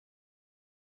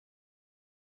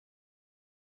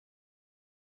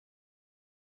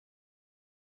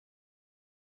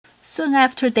Soon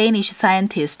after, Danish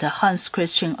scientist Hans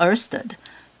Christian Ørsted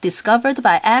discovered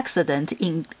by accident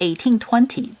in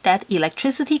 1820 that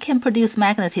electricity can produce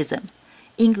magnetism.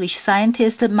 English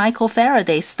scientist Michael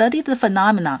Faraday studied the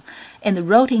phenomena and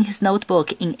wrote in his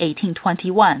notebook in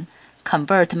 1821,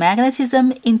 "Convert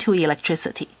magnetism into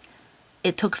electricity."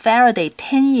 It took Faraday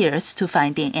 10 years to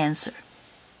find the answer.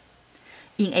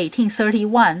 In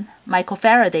 1831, Michael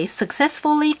Faraday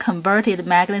successfully converted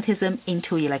magnetism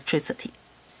into electricity.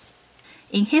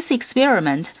 In his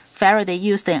experiment, Faraday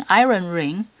used an iron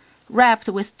ring wrapped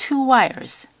with 2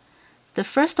 wires. The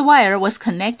first wire was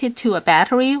connected to a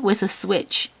battery with a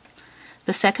switch.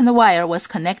 The second wire was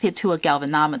connected to a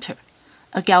galvanometer.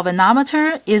 A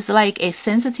galvanometer is like a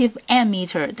sensitive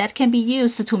ammeter that can be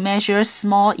used to measure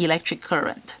small electric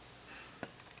current.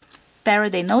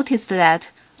 Faraday noticed that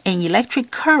an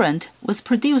electric current was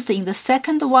produced in the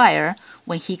second wire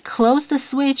when he closed the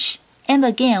switch and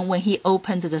again when he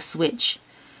opened the switch,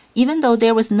 even though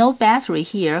there was no battery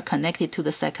here connected to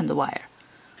the second wire.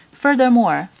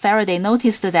 Furthermore, Faraday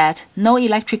noticed that no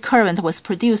electric current was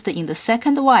produced in the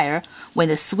second wire when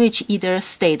the switch either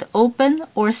stayed open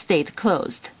or stayed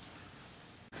closed.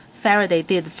 Faraday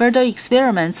did further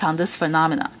experiments on this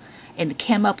phenomena and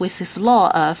came up with his law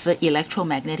of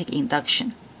electromagnetic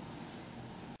induction.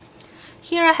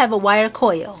 Here I have a wire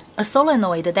coil, a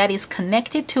solenoid that is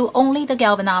connected to only the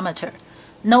galvanometer,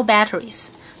 no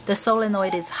batteries. The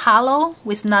solenoid is hollow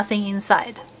with nothing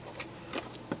inside.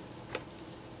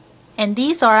 And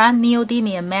these are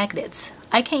neodymium magnets.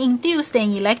 I can induce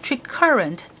an electric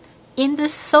current in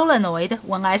this solenoid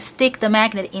when I stick the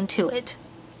magnet into it.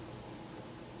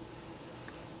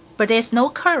 But there's no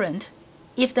current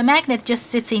if the magnet just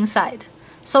sits inside.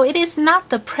 So it is not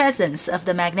the presence of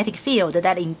the magnetic field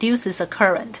that induces a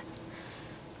current.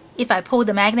 If I pull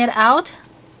the magnet out,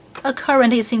 a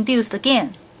current is induced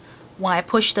again. When I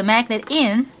push the magnet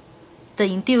in, the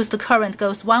induced current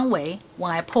goes one way.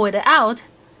 When I pull it out,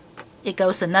 it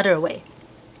goes another way.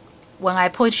 When I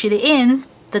push it in,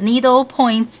 the needle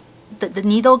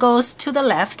goes to the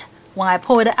left. When I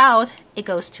pull it out, it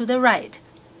goes to the right.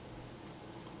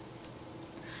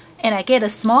 And I get a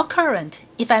small current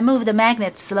if I move the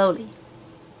magnet slowly.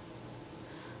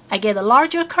 I get a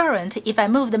larger current if I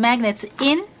move the magnets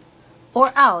in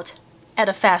or out at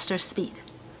a faster speed.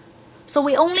 So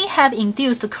we only have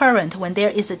induced current when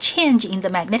there is a change in the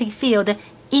magnetic field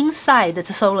inside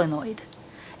the solenoid.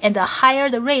 And the higher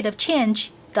the rate of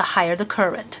change, the higher the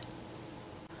current.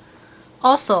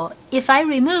 Also, if I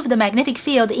remove the magnetic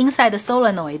field inside the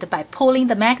solenoid by pulling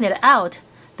the magnet out,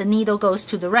 the needle goes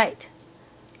to the right.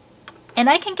 And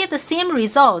I can get the same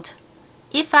result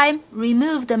if I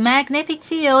remove the magnetic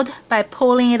field by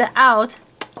pulling it out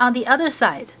on the other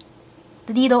side.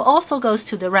 The needle also goes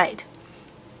to the right.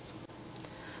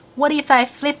 What if I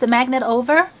flip the magnet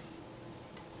over?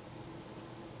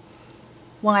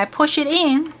 When I push it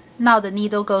in, now the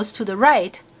needle goes to the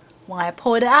right. When I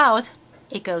pull it out,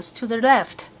 it goes to the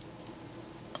left.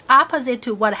 Opposite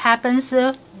to what happens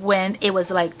when it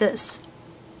was like this.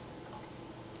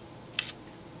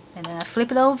 And then I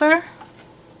flip it over.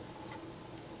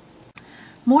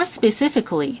 More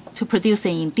specifically, to produce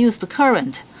an induced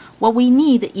current, what we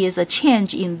need is a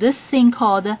change in this thing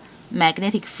called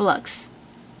magnetic flux.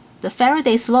 The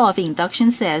Faraday's law of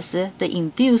induction says the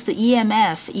induced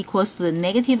EMF equals to the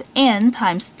negative N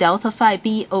times delta phi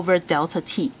B over delta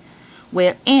T,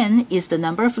 where N is the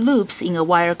number of loops in a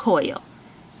wire coil.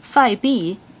 Phi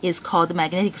B is called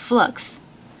magnetic flux.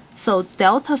 So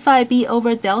delta phi B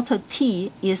over delta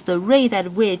T is the rate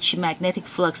at which magnetic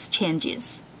flux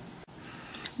changes.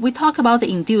 We talk about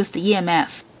the induced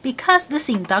EMF because this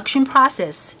induction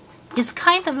process is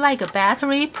kind of like a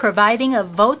battery providing a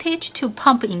voltage to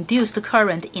pump induced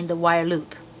current in the wire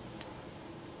loop.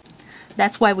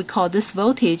 That's why we call this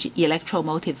voltage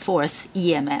electromotive force,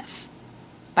 EMF.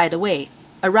 By the way,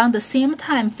 around the same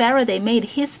time Faraday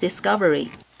made his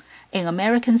discovery, an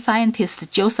American scientist,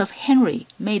 Joseph Henry,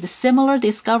 made a similar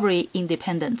discovery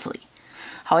independently.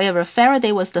 However,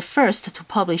 Faraday was the first to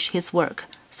publish his work,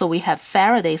 so we have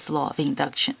Faraday's law of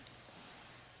induction.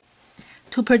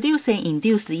 To produce an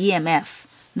induced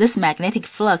EMF, this magnetic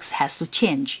flux has to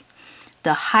change.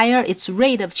 The higher its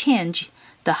rate of change,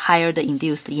 the higher the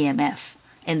induced EMF,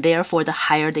 and therefore the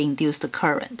higher the induced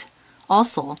current.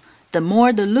 Also, the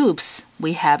more the loops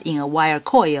we have in a wire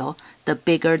coil, the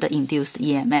bigger the induced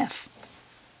EMF.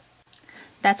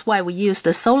 That's why we use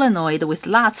the solenoid with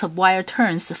lots of wire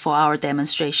turns for our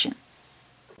demonstration.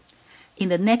 In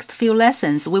the next few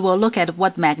lessons, we will look at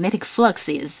what magnetic flux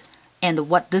is and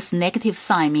what this negative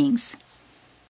sign means.